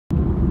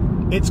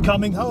it's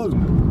coming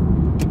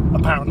home,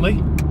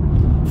 apparently.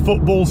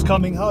 Football's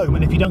coming home,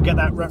 and if you don't get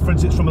that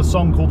reference, it's from a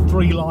song called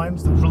Three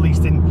Lions that was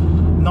released in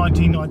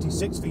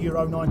 1996 for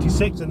Euro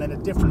 96, and then a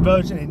different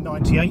version in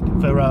 98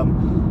 for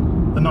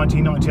the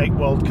 1998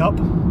 World Cup.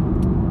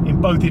 In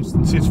both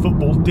instances,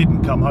 football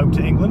didn't come home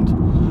to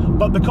England,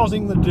 but because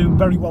England are doing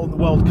very well in the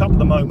World Cup at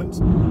the moment,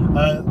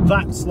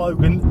 that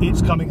slogan,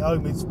 "It's coming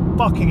home," is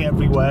fucking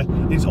everywhere.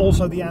 It's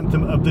also the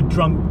anthem of the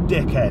drunk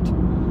dickhead.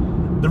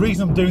 The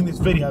reason I'm doing this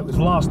video is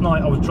last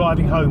night I was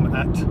driving home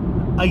at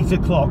 8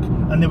 o'clock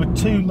and there were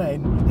two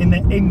men in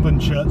their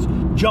England shirts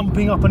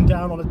jumping up and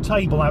down on a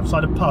table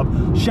outside a pub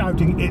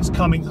shouting "It's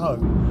coming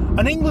home."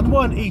 And England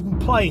weren't even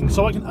playing,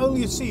 so I can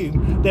only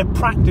assume they're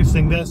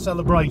practicing their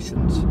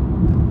celebrations.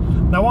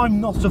 Now,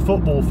 I'm not a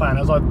football fan,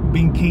 as I've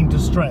been keen to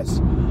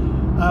stress,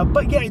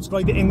 but yeah, it's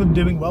great that England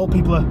are doing well.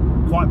 People are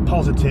quite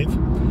positive,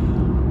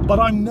 but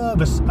I'm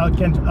nervous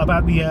again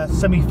about the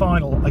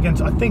semi-final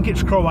against, I think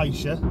it's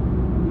Croatia,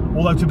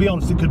 although to be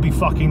honest it could be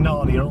fucking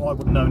Narnia or I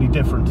wouldn't know any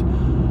different.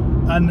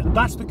 And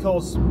that's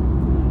because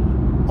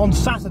on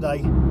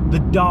Saturday the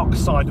dark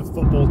side of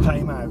football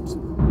came out,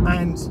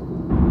 and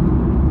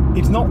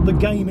it's not the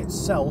game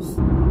itself,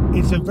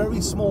 it's a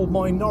very small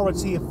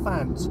minority of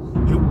fans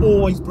who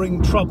always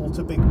bring trouble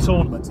to big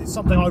tournaments. It's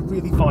something I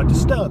really find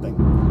disturbing.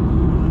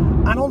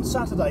 And on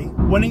Saturday,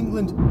 when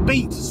England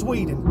beat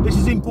Sweden, this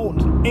is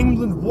important,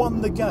 England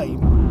won the game,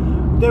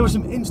 there were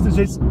some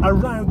instances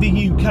around the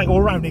UK,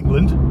 or around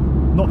England,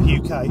 not the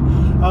UK,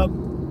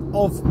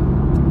 of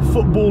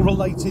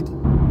football-related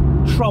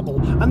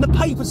trouble, and the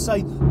papers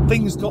say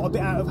things got a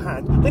bit out of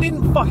hand. They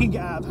didn't fucking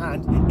get out of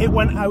hand, it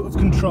went out of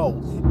control.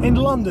 In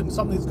London,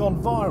 something that's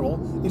gone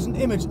viral is an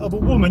image of a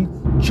woman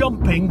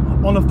jumping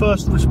on a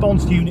first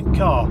response unit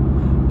car.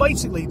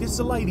 Basically, this is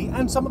a lady,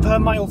 and some of her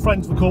male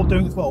friends were caught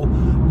doing it as well,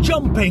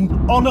 jumping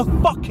on a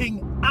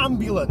fucking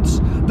ambulance,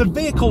 the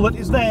vehicle that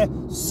is there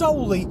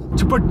solely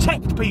to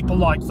protect people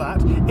like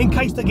that in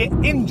case they get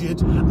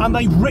injured and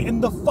they've written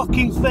the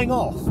fucking thing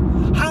off.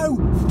 How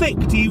thick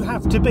do you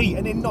have to be?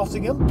 And in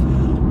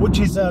Nottingham, which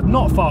is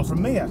not far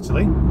from me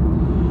actually,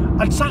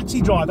 a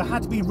taxi driver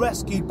had to be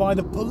rescued by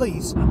the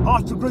police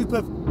after a group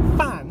of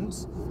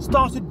fans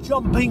started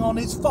jumping on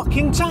his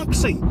fucking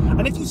taxi.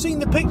 And if you've seen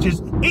the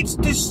pictures, it's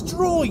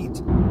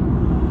destroyed.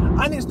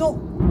 And it's not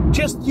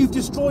just you've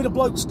destroyed a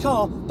bloke's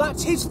car,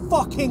 that's his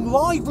fucking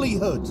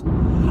livelihood.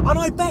 And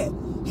I bet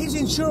his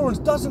insurance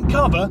doesn't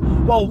cover,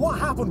 well, what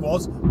happened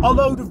was a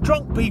load of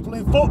drunk people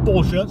in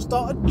football shirts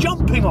started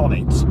jumping on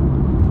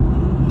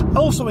it.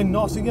 Also in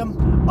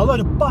Nottingham, a load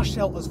of bus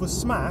shelters were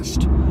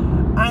smashed,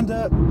 and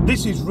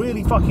this is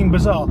really fucking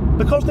bizarre.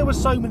 Because there were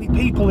so many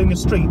people in the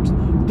street,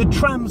 the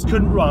trams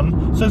couldn't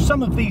run, so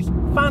some of these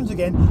fans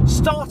again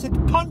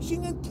started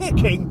punching and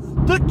kicking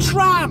the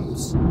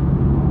trams.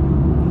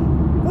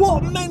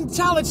 What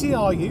mentality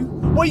are you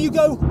where you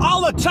go,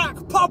 I'll attack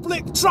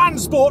public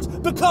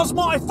transport because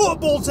my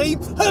football team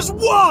has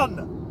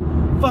won?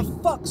 For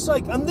fuck's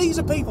sake. And these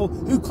are people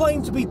who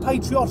claim to be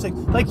patriotic.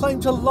 They claim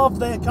to love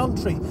their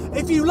country.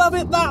 If you love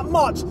it that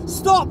much,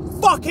 stop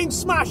fucking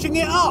smashing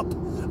it up.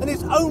 And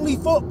it's only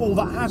football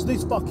that has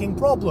this fucking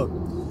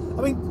problem.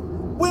 I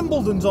mean,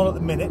 Wimbledon's on at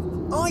the minute.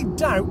 I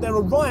doubt there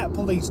are riot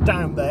police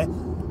down there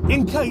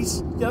in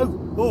case, you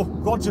know, oh,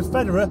 Roger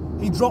Federer,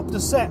 he dropped a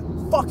set.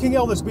 Fucking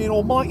hell, there's been an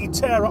almighty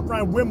tear up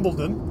round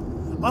Wimbledon.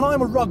 And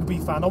I'm a rugby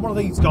fan, I'm one of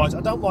these guys. I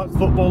don't like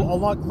football, I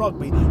like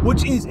rugby,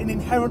 which is an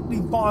inherently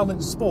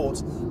violent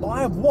sport. But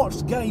I have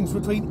watched games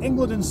between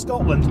England and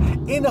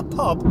Scotland in a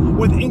pub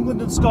with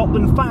England and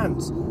Scotland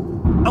fans.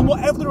 And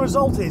whatever the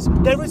result is,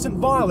 there isn't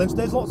violence,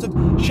 there's lots of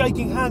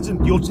shaking hands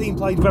and your team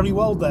played very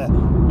well there.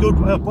 Good,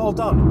 well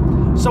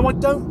done. So I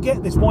don't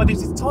get this, why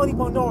there's this tiny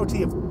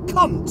minority of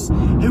cunts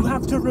who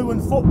have to ruin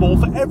football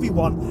for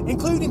everyone,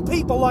 including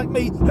people like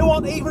me who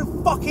aren't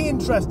even fucking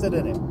interested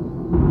in it.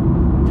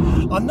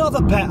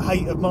 Another pet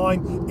hate of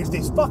mine is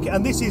this fucking,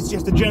 and this is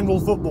just a general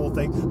football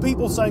thing,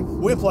 people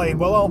saying, we're playing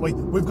well, aren't we?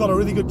 We've got a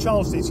really good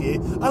chance this year.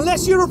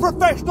 Unless you're a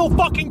professional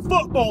fucking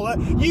footballer,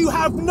 you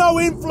have no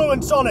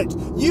influence on it.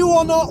 You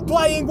are not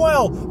playing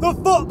well. The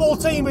football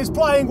team is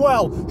playing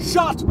well.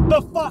 Shut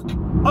the fuck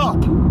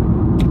up.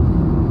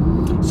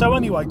 So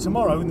anyway,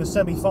 tomorrow in the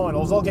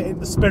semi-finals, I'll get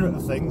into the spirit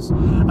of things,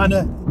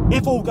 and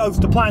if all goes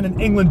to plan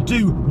and England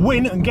do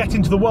win and get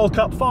into the World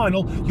Cup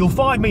final, you'll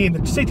find me in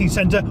the city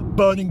centre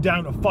burning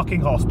down a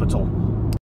fucking hospital.